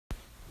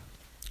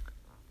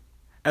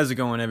How's it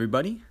going,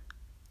 everybody?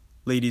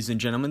 Ladies and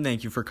gentlemen,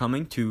 thank you for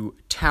coming to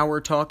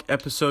Tower Talk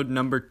episode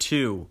number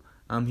 2.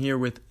 I'm here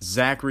with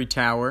Zachary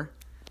Tower,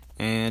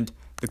 and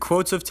the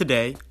quotes of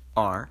today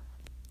are,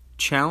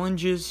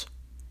 "Challenges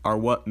are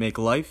what make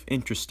life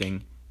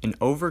interesting, and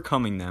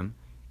overcoming them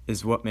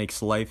is what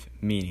makes life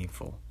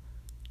meaningful."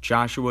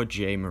 Joshua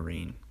J.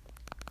 Marine.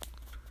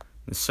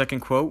 The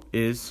second quote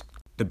is,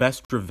 "The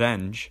best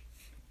revenge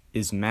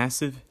is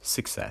massive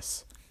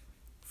success."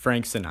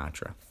 Frank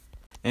Sinatra.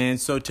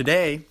 And so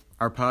today,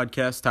 our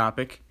podcast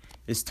topic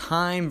is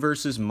time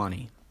versus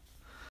money.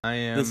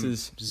 This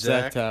is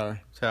Zach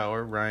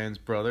Tower. Ryan's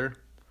brother.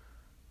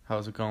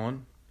 How's it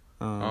going?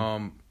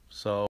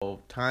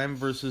 So time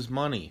versus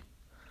money.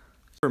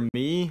 For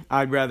me,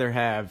 I'd rather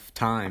have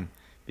time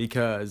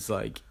because,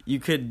 you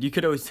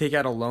could always take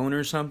out a loan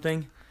or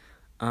something,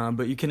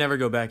 but you can never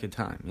go back in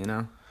time, you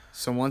know?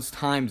 So once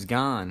time's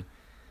gone,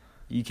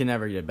 you can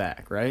never get it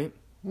back, right?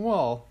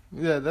 Well,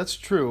 yeah, that's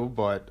true,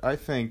 but I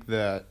think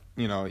that,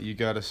 you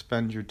got to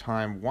spend your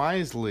time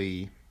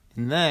wisely,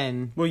 and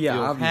then you'll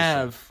obviously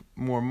have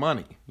more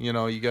money. You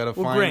got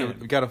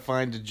to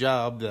find a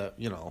job that,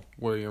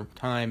 where your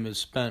time is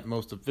spent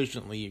most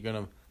efficiently. You're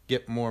going to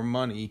get more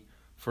money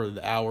for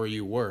the hour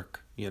you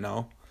work,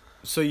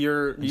 So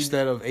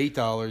instead of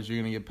 $8,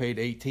 you're going to get paid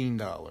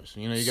 $18.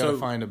 You got to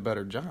find a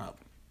better job.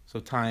 So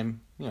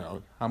time,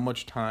 how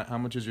much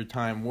is your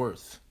time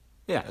worth?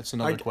 Yeah, that's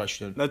another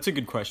question. That's a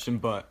good question,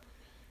 but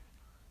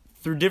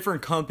through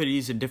different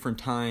companies at different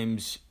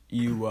times,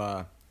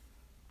 you're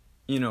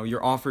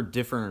offered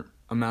different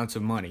amounts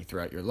of money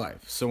throughout your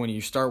life. So when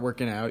you start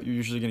working out, you're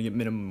usually going to get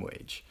minimum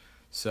wage.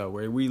 So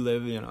where we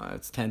live,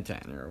 it's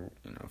 10-10, or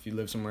if you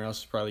live somewhere else,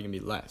 it's probably going to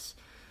be less.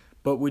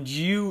 But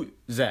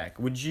Zach,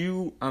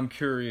 I'm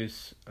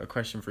curious, a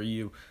question for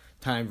you,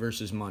 time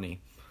versus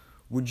money.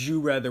 Would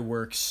you rather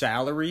work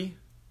salary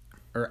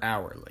or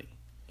hourly?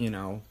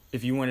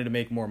 If you wanted to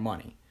make more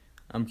money.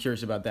 I'm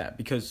curious about that.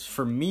 Because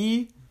for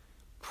me,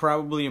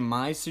 probably in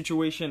my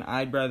situation,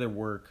 I'd rather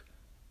work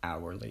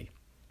hourly.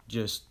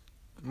 Because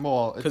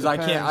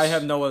I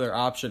have no other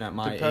option at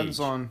my age. Depends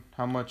on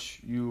how much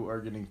you are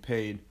getting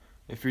paid.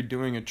 If you're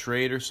doing a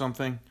trade or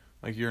something,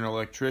 like you're an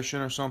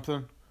electrician or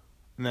something,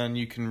 then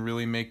you can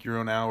really make your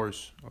own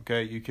hours,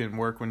 okay? You can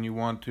work when you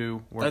want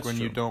to,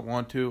 you don't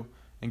want to,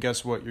 and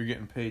guess what? You're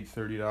getting paid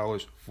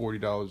 $30,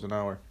 $40 an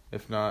hour.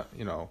 If not,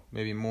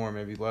 maybe more,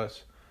 maybe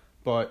less.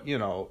 But,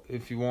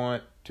 if you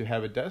want to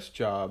have a desk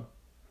job,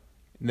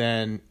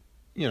 then,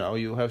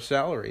 you'll have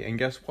salary. And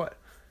guess what?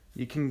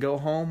 You can go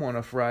home on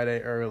a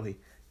Friday early.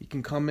 You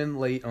can come in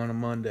late on a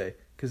Monday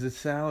because it's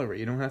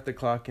salary. You don't have to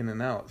clock in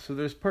and out. So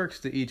there's perks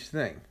to each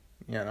thing,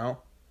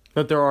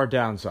 But there are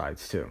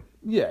downsides, too.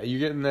 Yeah,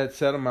 you're getting that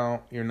set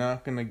amount. You're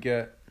not going to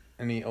get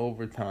any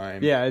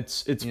overtime. Yeah,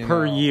 it's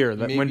per year.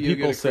 That maybe when people you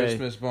get a say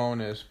Christmas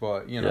bonus,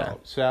 but,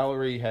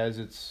 salary has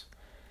its...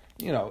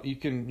 you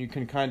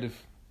can kind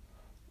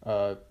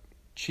of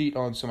cheat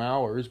on some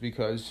hours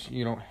because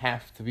you don't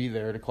have to be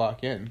there to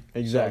clock in.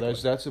 Exactly.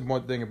 So that's the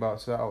one thing about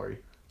salary.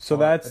 So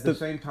that's at the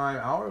same time,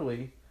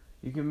 hourly,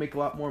 you can make a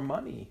lot more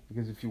money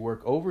because if you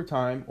work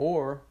overtime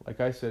or,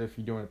 like I said, if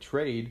you're doing a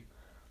trade,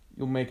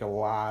 you'll make a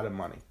lot of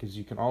money because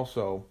you can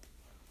also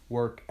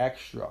work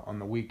extra on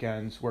the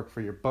weekends, work for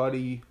your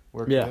buddy,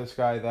 work for this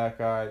guy, that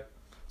guy.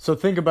 So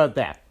think about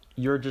that.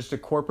 You're just a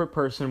corporate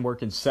person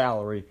working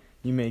salary.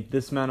 You make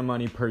this amount of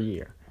money per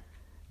year.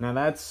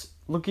 Now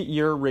look at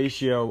your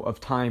ratio of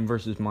time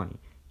versus money.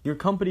 Your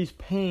company's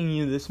paying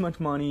you this much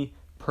money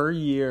per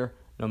year,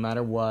 no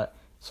matter what.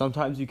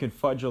 Sometimes you can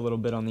fudge a little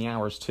bit on the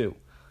hours too.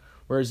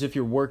 Whereas if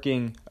you're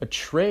working a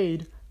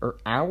trade or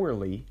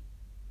hourly,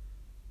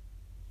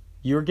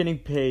 you're getting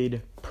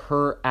paid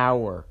per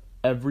hour,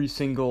 every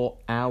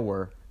single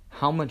hour,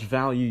 how much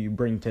value you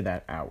bring to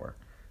that hour.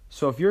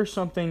 So if you're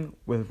something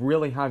with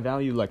really high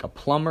value, like a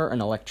plumber, an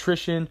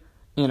electrician,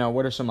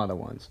 what are some other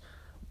ones?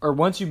 Or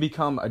once you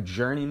become a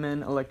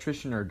journeyman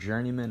electrician or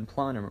journeyman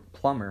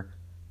plumber,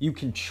 you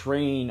can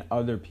train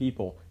other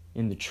people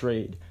in the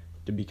trade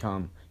to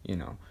become,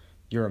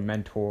 you're a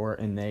mentor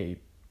and they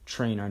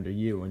train under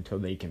you until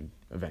they can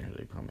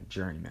eventually become a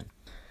journeyman.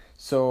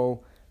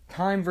 So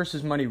time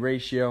versus money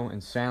ratio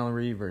and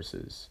salary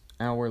versus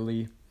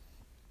hourly.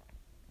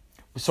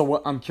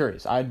 So I'm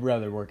curious, I'd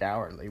rather work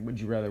hourly.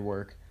 Would you rather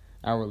work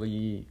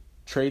hourly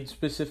trade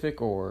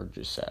specific or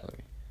just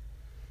salary?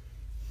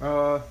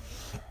 I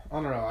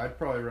don't know. I'd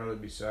probably rather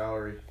be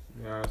salary,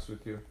 to be honest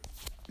with you.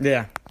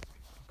 Yeah.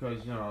 Because,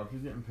 if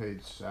you're getting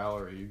paid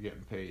salary, you're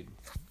getting paid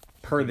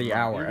per the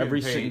hour.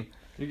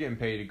 You're getting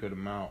paid a good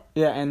amount.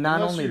 Yeah, and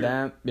not only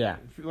that,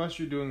 unless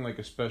you're doing like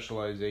a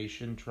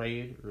specialization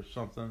trade or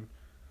something,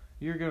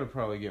 you're going to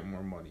probably get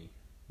more money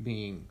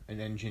being an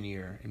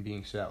engineer and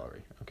being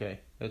salary, okay?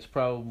 That's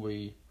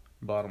probably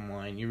bottom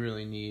line. You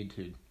really need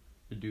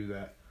to do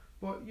that.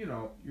 But,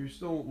 you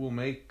still will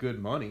make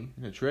good money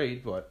in a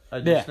trade, but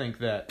I just think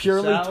that...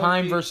 Purely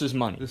time versus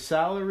money. The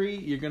salary,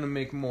 you're going to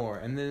make more.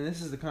 And then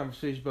this is the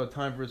conversation about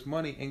time versus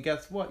money. And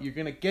guess what? You're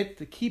going to get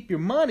to keep your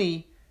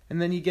money,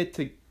 and then you get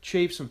to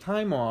shave some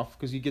time off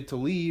because you get to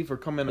leave or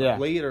come in Yeah.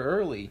 late or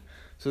early.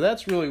 So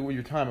that's really where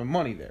your time and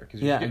money there, because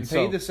you're Yeah, getting and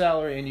paid so- the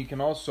salary, and you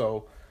can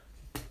also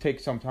take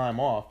some time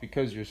off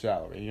because you're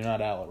salary. You're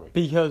not hourly.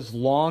 Because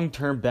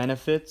long-term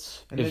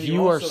benefits, And if then you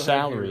you are also have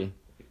salary,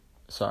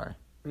 sorry.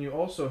 And you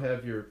also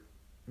have your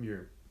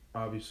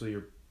obviously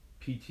your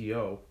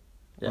PTO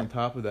Yeah. on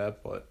top of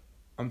that, but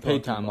I'm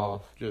Paid talking time about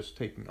off. just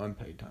taking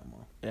unpaid time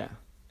off. Yeah.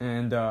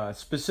 And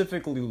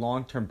specifically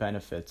long-term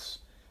benefits.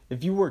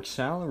 If you work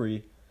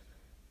salary,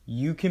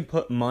 you can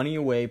put money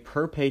away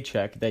per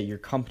paycheck that your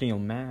company will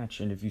match.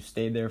 And if you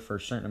stay there for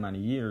a certain amount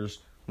of years,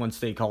 once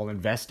they call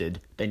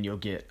invested, then you'll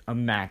get a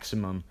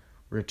maximum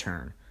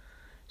return.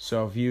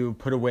 So if you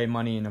put away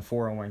money in a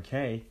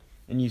 401k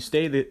and you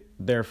stay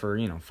there for,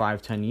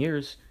 5-10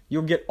 years,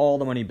 you'll get all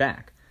the money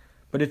back.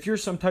 But if you're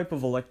some type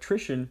of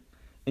electrician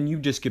and you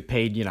just get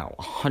paid,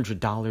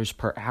 $100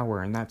 per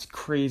hour, and that's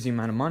crazy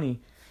amount of money,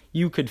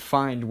 you could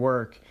find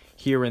work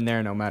here and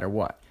there no matter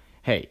what.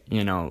 Hey,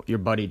 your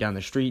buddy down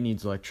the street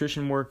needs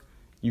electrician work,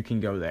 you can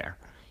go there.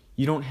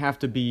 You don't have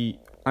to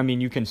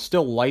you can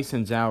still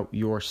license out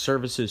your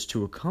services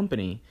to a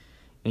company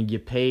and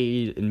get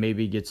paid and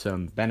maybe get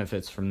some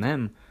benefits from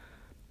them,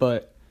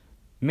 but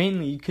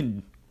mainly you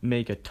can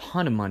make a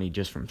ton of money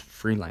just from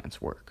freelance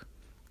work.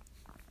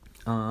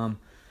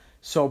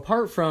 So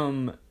apart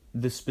from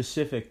the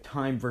specific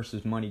time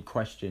versus money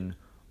question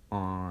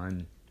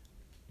on,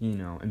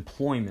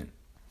 employment,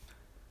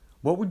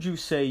 what would you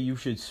say you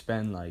should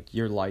spend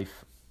your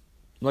life,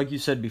 like you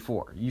said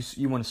before,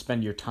 you want to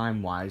spend your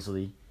time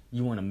wisely,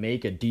 you want to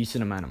make a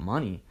decent amount of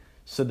money,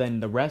 so then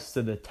the rest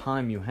of the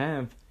time you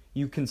have,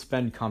 you can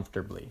spend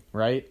comfortably,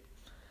 right?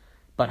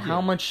 But Yeah.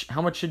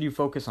 how much should you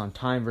focus on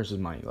time versus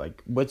money?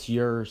 What's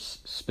your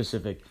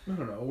specific? I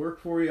don't know. Work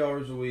 40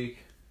 hours a week,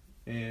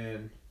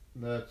 and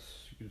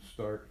that's a good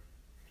start.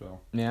 So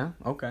Yeah,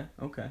 okay.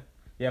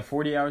 Yeah,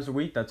 40 hours a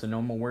week, that's a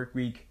normal work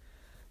week.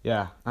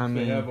 Yeah, if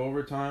they have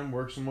overtime,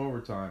 work some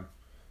overtime.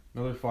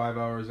 Another 5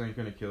 hours ain't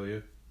gonna kill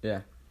you.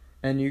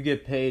 and you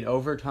get paid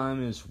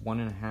overtime is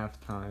 1.5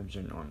 times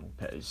your normal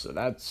pay. So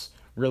that's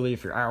really,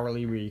 if you're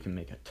hourly, where you can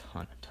make a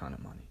ton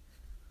of money.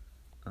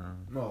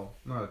 Well,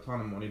 not a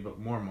ton of money, but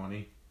more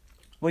money.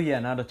 Well, yeah,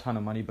 not a ton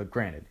of money, but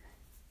granted,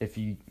 if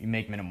you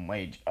make minimum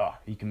wage,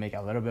 you can make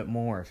a little bit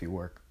more if you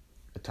work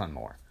a ton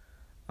more.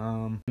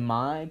 In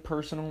my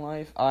personal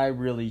life, I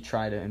really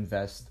try to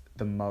invest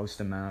the most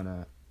amount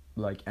of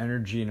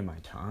energy into my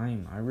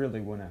time. I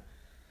really want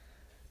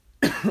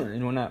to,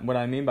 and what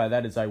I mean by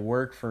that is I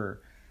work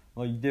for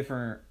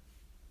different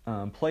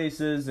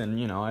places,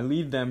 and I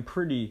leave them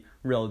pretty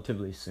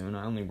relatively soon.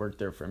 I only work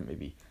there for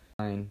maybe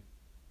 9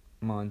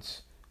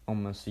 months,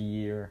 almost a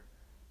year.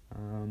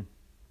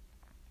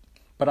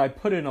 But I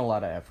put in a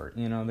lot of effort.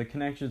 The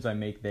connections I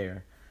make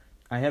there,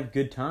 I have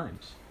good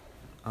times.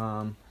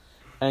 And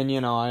I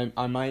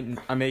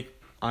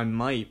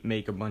might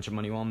make a bunch of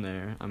money while I'm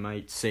there. I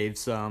might save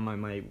some. I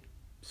might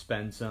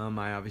spend some.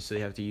 I obviously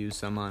have to use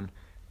some on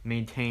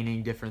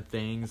maintaining different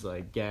things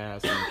like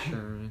gas and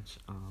insurance.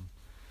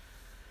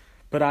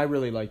 But I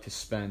really like to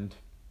spend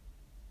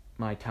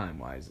my time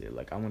wisely.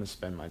 I want to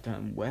spend my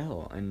time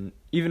well. And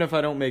even if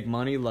I don't make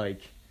money,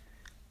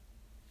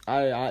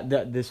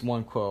 this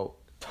one quote,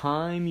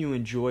 time you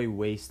enjoy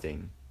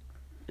wasting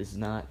is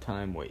not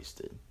time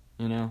wasted,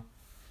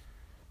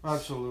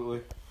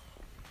 Absolutely.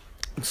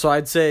 So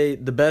I'd say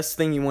the best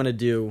thing you want to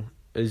do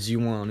is you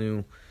want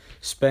to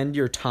spend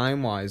your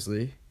time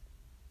wisely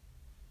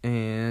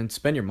and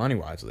spend your money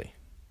wisely.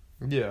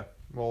 Yeah.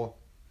 Well,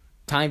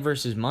 Time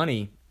versus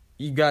money,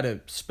 you got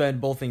to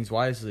spend both things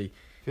wisely.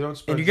 if you don't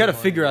spend And you got to your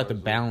money figure out the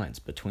wisely- balance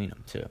between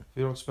them, too. If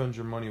you don't spend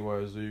your money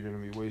wisely, you're gonna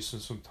be wasting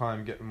some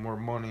time getting more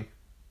money.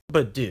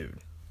 But, dude,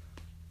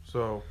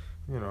 So,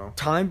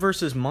 time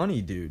versus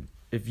money, dude.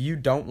 If you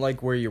don't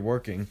like where you're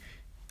working,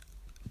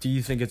 do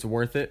you think it's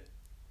worth it?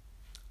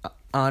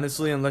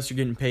 Honestly, unless you're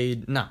getting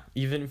paid,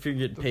 even if you're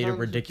getting paid a Depends if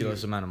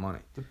ridiculous you- amount of money.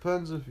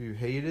 depends if you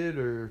hate it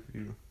or if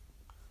you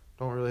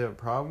don't really have a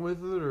problem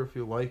with it or if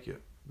you like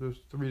it. There's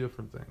 3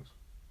 different things.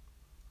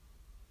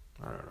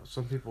 I don't know.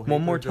 Some people hate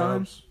One more their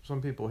time? jobs.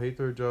 Some people hate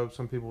their jobs.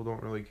 Some people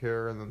don't really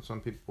care, and then some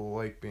people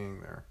like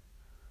being there.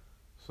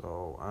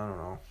 So I don't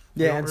know. If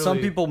you Yeah, don't and some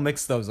really- people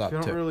mix those If up, you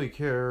don't too. really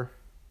care,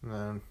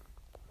 then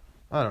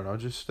I don't know.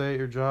 Just stay at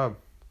your job.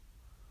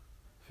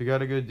 If you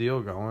got a good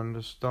deal going,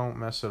 just don't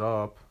mess it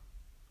up.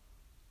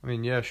 I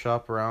mean, yeah,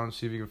 shop around,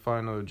 see if you can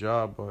find another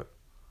job, but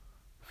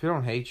if you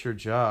don't hate your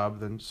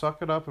job, then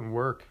suck it up and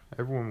work.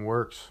 Everyone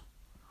works.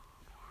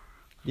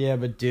 Yeah,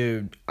 but,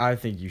 dude, I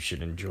think you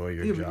should enjoy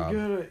your job.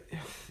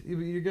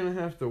 You're gonna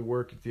have to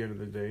work at the end of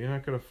the day. You're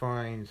not gonna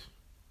find,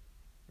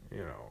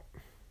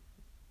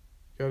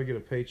 gotta get a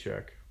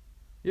paycheck.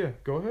 Yeah,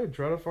 go ahead,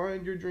 try to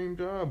find your dream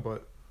job,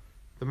 but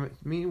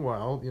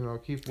meanwhile,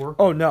 keep working.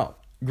 Oh, no.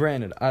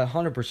 Granted,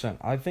 100%.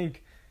 I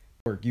think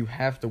you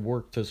have to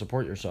work to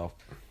support yourself.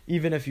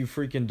 Even if you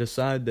freaking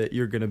decide that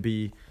you're going to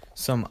be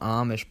some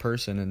Amish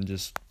person and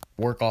just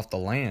work off the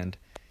land,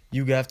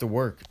 you have to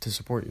work to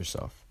support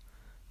yourself.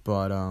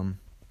 But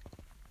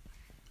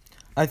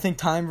I think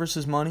time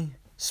versus money,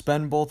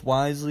 spend both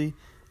wisely.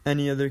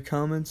 Any other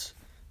comments,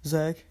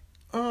 Zach?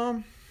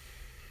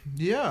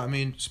 Yeah, I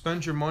mean,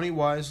 spend your money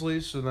wisely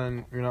so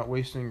then you're not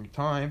wasting your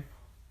time.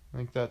 I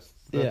think that's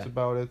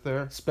about it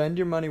there. Spend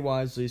your money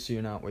wisely so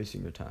you're not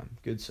wasting your time.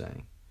 Good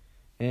saying.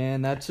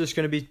 And that's just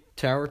going to be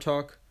Tower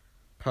Talk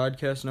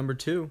podcast number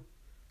 2.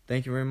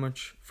 Thank you very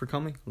much for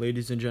coming,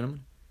 ladies and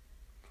gentlemen.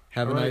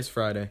 Have a nice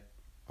Friday.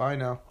 Bye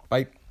now.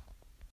 Bye.